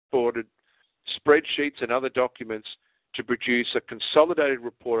exported spreadsheets and other documents to produce a consolidated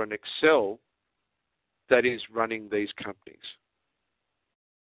report on Excel that is running these companies.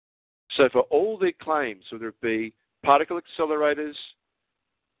 So for all their claims, whether it be particle accelerators,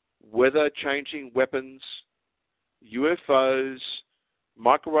 weather-changing weapons, UFOs,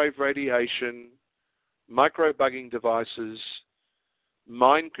 microwave radiation, micro-bugging devices,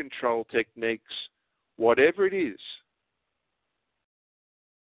 mind control techniques, whatever it is,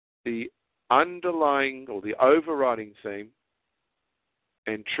 the underlying or the overriding theme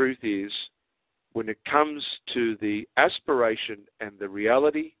and truth is, when it comes to the aspiration and the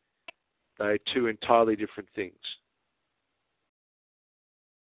reality, they are two entirely different things.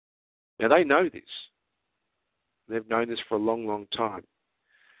 Now, they know this. They've known this for a long, long time.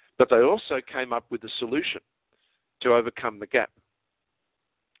 But they also came up with a solution to overcome the gap.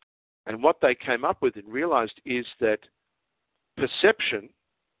 And what they came up with and realized is that perception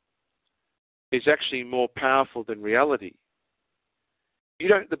is actually more powerful than reality.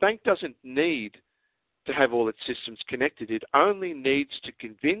 The bank doesn't need to have all its systems connected. It only needs to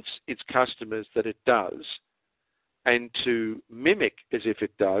convince its customers that it does and to mimic as if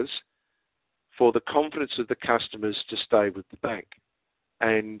it does for the confidence of the customers to stay with the bank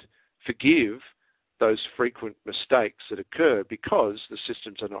and forgive those frequent mistakes that occur because the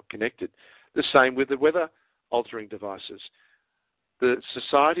systems are not connected. The same with the weather-altering devices. The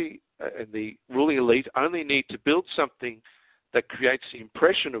society and the ruling elite only need to build something that creates the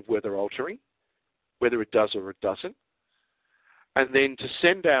impression of weather-altering, whether it does or it doesn't, and then to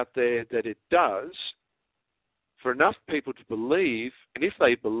send out there that it does for enough people to believe, and if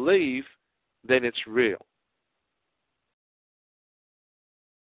they believe, then it's real.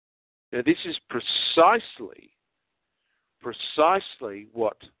 Now, this is precisely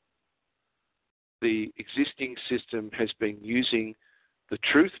what the existing system has been using the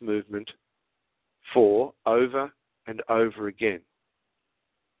truth movement for over and over again.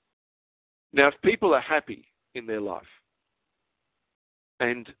 Now, if people are happy in their life,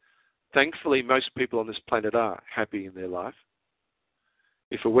 and thankfully most people on this planet are happy in their life,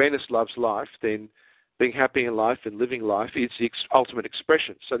 if awareness loves life, then being happy in life and living life is the ultimate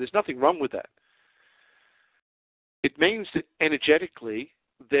expression. So there's nothing wrong with that. It means that energetically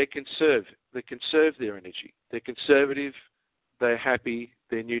they conserve their energy. They're conservative, they're happy,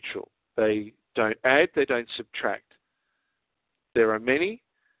 they're neutral. They don't add, they don't subtract. There are many,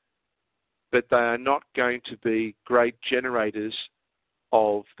 but they are not going to be great generators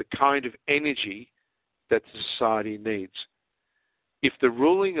of the kind of energy that society needs. If the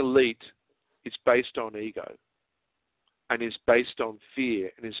ruling elite is based on ego and is based on fear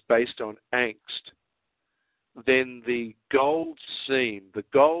and is based on angst, then the gold seam, the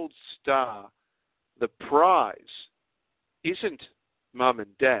gold star, the prize isn't mum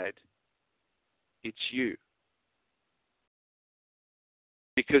and dad, it's you.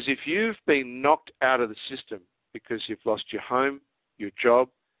 Because if you've been knocked out of the system because you've lost your home, your job,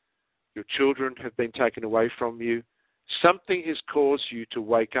 your children have been taken away from you, something has caused you to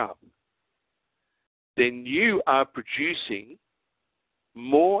wake up, then you are producing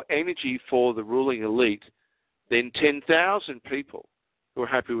more energy for the ruling elite than 10,000 people who are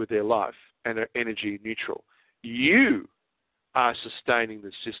happy with their life and are energy neutral. You are sustaining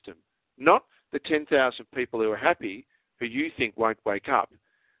the system, not the 10,000 people who are happy who you think won't wake up.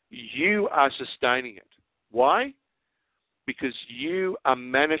 You are sustaining it. Why? Because you are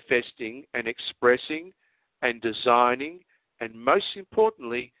manifesting and expressing and designing, and most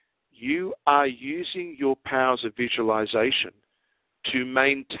importantly, you are using your powers of visualization to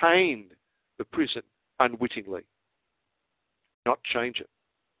maintain the prison unwittingly, not change it.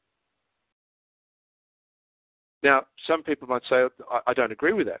 Now, some people might say, I don't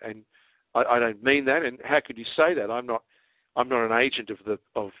agree with that, and I don't mean that, and how could you say that? I'm not an agent of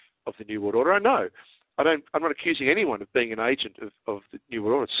the New World Order. I know. I'm not accusing anyone of being an agent of the New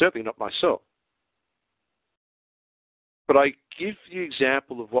World Order, certainly not myself. But I give the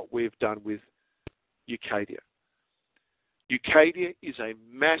example of what we've done with UCADIA. UCADIA is a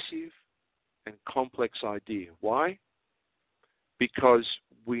massive and complex idea. Why? Because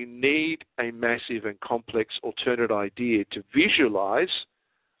we need a massive and complex alternate idea to visualize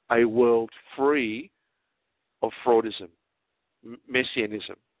a world free of fraudism,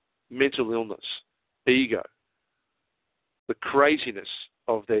 messianism, mental illness, ego, the craziness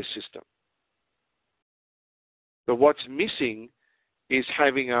of their system. But what's missing is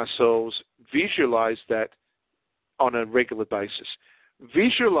having ourselves visualize that on a regular basis.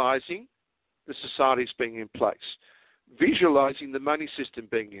 Visualizing the societies being in place. Visualizing the money system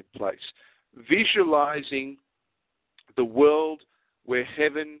being in place. Visualizing the world where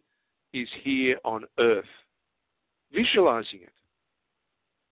heaven is here on earth. Visualizing it.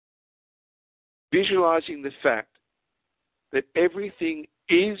 Visualizing the fact that everything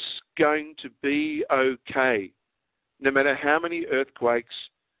is going to be okay, no matter how many earthquakes,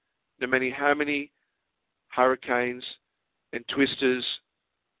 no matter how many hurricanes and twisters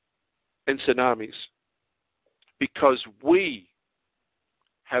and tsunamis, because we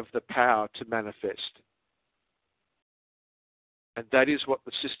have the power to manifest. And that is what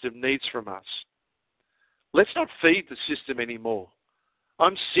the system needs from us. Let's not feed the system anymore.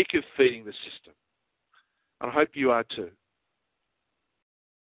 I'm sick of feeding the system. And I hope you are too.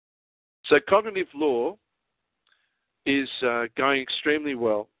 So cognitive law is going extremely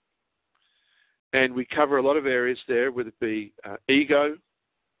well. And we cover a lot of areas there, whether it be ego,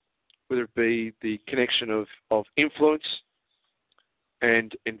 whether it be the connection of influence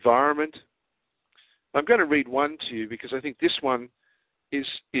and environment. I'm going to read one to you because I think this one is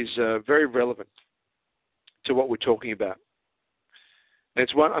very relevant to what we're talking about. And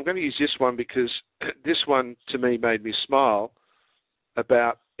it's one I'm going to use this one because this one to me made me smile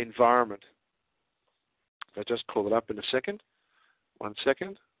about environment. I'll just call it up in a second. 1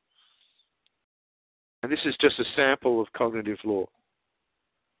 second. And this is just a sample of cognitive law.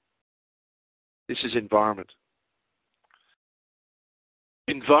 This is environment.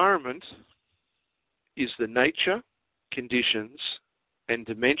 Environment is the nature, conditions, and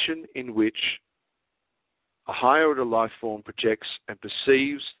dimension in which a higher order life form projects and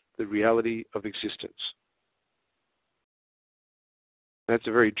perceives the reality of existence. That's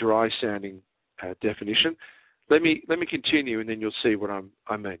a very dry-sounding definition. Let me continue, and then you'll see what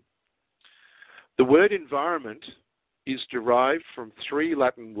I mean. The word environment is derived from 3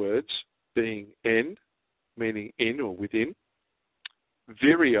 Latin words, being en, meaning in or within,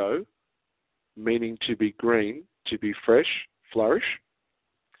 vireo, meaning to be green, to be fresh, flourish,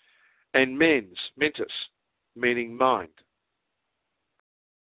 and mentis, meaning mind.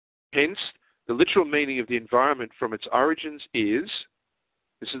 Hence, the literal meaning of the environment from its origins is,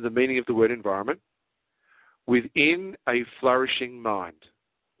 this is the meaning of the word environment, within a flourishing mind,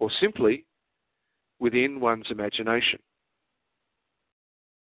 or simply, within one's imagination.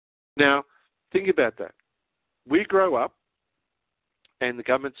 Now, think about that. We grow up, and the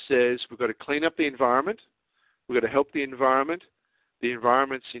government says we've got to clean up the environment, we've got to help the environment's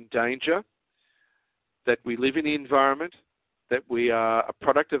in danger, that we live in the environment, that we are a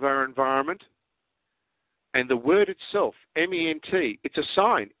product of our environment. And the word itself, M-E-N-T, it's a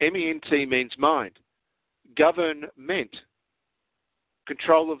sign. M-E-N-T means mind. Government,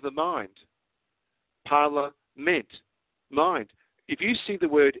 control of the mind. Parliament, mind. If you see the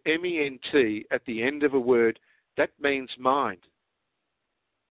word M-E-N-T at the end of a word, that means mind.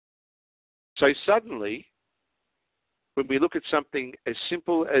 So suddenly, when we look at something as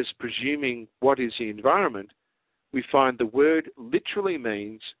simple as presuming what is the environment, we find the word literally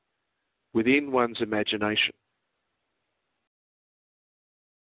means within one's imagination.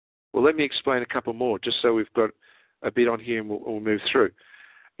 Well, let me explain a couple more, just so we've got a bit on here and we'll move through.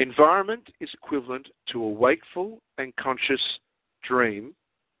 Environment is equivalent to a wakeful and conscious dream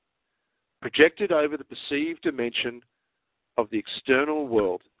projected over the perceived dimension of the external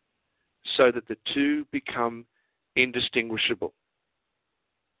world so that the two become indistinguishable.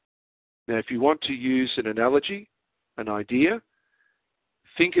 Now, if you want to use an analogy, an idea,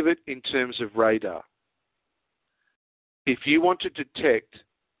 think of it in terms of radar. If you want to detect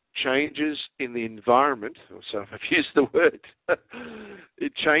changes in the environment, so I've used the word,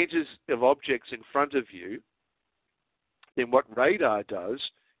 it changes of objects in front of you, then what radar does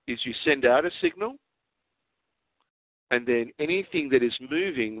is you send out a signal, and then anything that is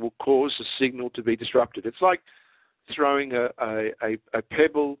moving will cause the signal to be disrupted. It's like throwing a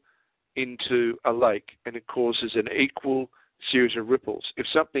pebble into a lake, and it causes an equal series of ripples. If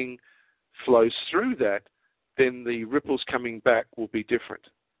something flows through that, then the ripples coming back will be different.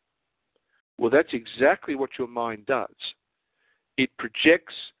 Well, that's exactly what your mind does. It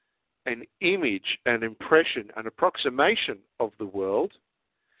projects an image, an impression, an approximation of the world,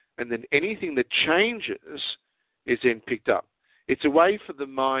 and then anything that changes is then picked up. It's a way for the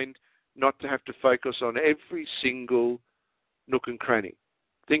mind not to have to focus on every single nook and cranny.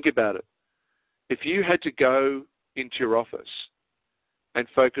 Think about it. If you had to go into your office and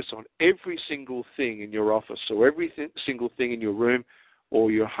focus on every single thing in your office or every single thing in your room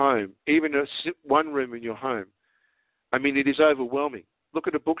or your home, even one room in your home, I mean, it is overwhelming. Look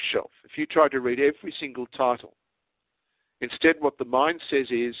at a bookshelf. If you try to read every single title, instead what the mind says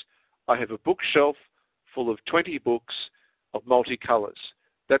is, I have a bookshelf full of 20 books of multicolours,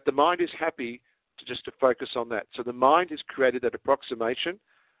 that the mind is happy to focus on that. So the mind has created that approximation,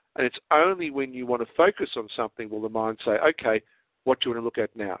 and it's only when you want to focus on something will the mind say, okay, what do you want to look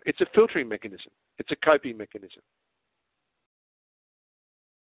at now? It's a filtering mechanism. It's a coping mechanism.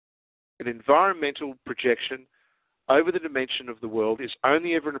 An environmental projection over the dimension of the world is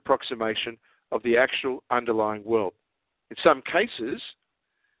only ever an approximation of the actual underlying world. In some cases,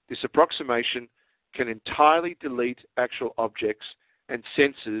 this approximation can entirely delete actual objects and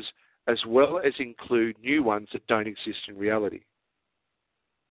senses as well as include new ones that don't exist in reality.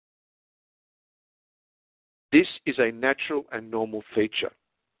 This is a natural and normal feature.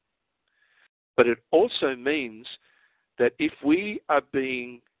 But it also means that if we are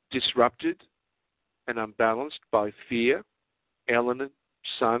being disrupted and unbalanced by fear, element,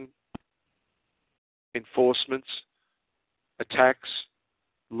 sun, enforcements, attacks,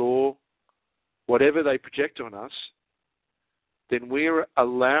 law, whatever they project on us, then we're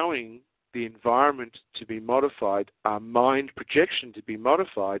allowing the environment to be modified, our mind projection to be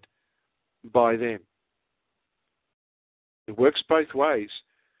modified by them. It works both ways.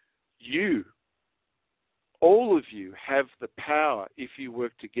 You, all of you, have the power, if you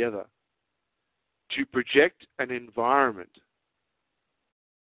work together, to project an environment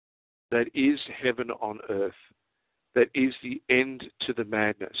that is heaven on earth, that is the end to the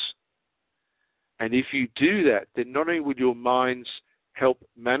madness. And if you do that, then not only will your minds help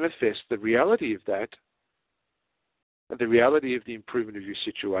manifest the reality of that, and the reality of the improvement of your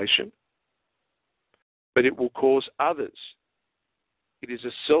situation, but it will cause others. It is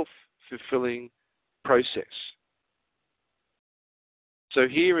a self-fulfilling process. So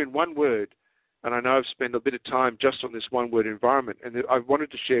here in one word, and I know I've spent a bit of time just on this one word, environment, and I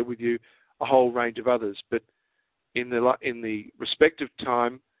wanted to share with you a whole range of others, but in the respective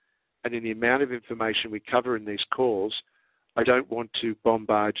time and in the amount of information we cover in these calls, I don't want to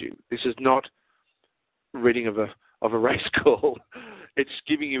bombard you. This is not reading of a race call. It's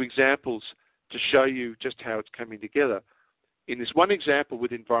giving you examples to show you just how it's coming together. In this one example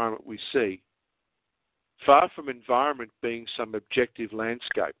with environment we see, far from environment being some objective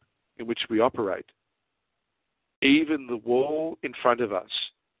landscape in which we operate, even the wall in front of us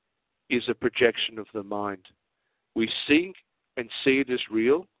is a projection of the mind. We see and see it as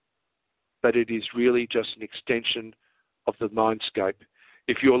real, but it is really just an extension of the mindscape.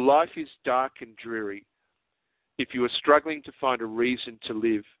 If your life is dark and dreary, if you are struggling to find a reason to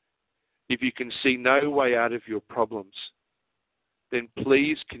live, if you can see no way out of your problems, then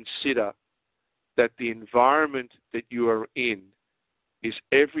please consider that the environment that you are in is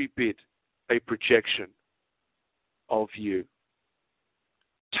every bit a projection of you.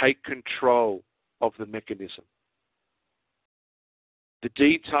 Take control of the mechanism. The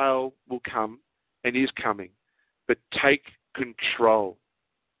detail will come and is coming, but take control.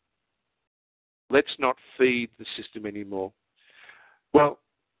 Let's not feed the system anymore. Well,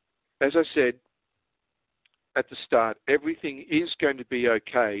 as I said at the start, everything is going to be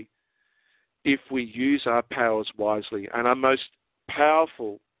okay if we use our powers wisely. And our most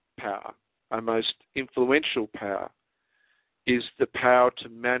powerful power, our most influential power, is the power to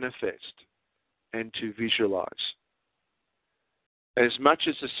manifest and to visualize. As much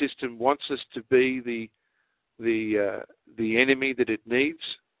as the system wants us to be the enemy that it needs,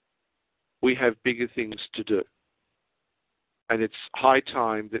 we have bigger things to do. And it's high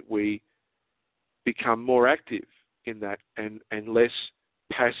time that we become more active in that and less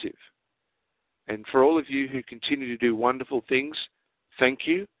passive. And for all of you who continue to do wonderful things, thank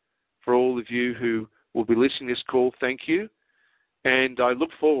you. For all of you who will be listening to this call, thank you. And I look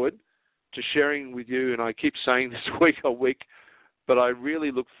forward to sharing with you, and I keep saying this week on week, but I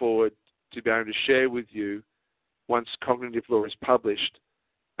really look forward to being able to share with you, once Cognitive Law is published,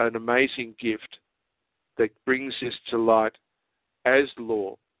 an amazing gift that brings this to light as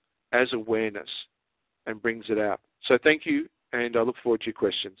law, as awareness, and brings it out. So thank you, and I look forward to your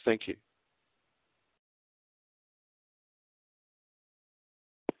questions. Thank you.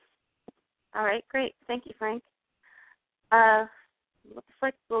 All right, great. Thank you, Frank. Looks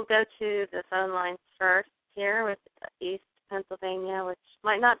like we'll go to the phone lines first here with East Pennsylvania, which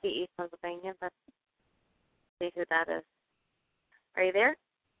might not be East Pennsylvania, but see who that is. Are you there?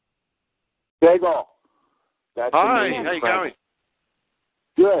 Bagel. Hi, how you going?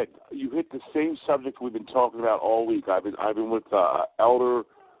 Good. You hit the same subject we've been talking about all week. I've been with Elder,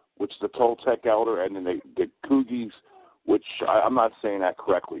 which is the Toltec Elder, and then the Kugis, which I'm not saying that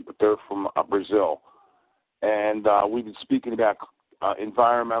correctly, but they're from Brazil. And we've been speaking about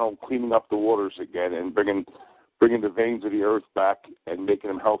environmental, cleaning up the waters again and bringing the veins of the earth back and making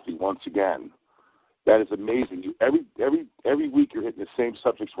them healthy once again. That is amazing. Every week you're hitting the same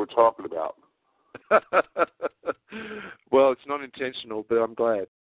subjects we're talking about. Well, it's not intentional, but I'm glad.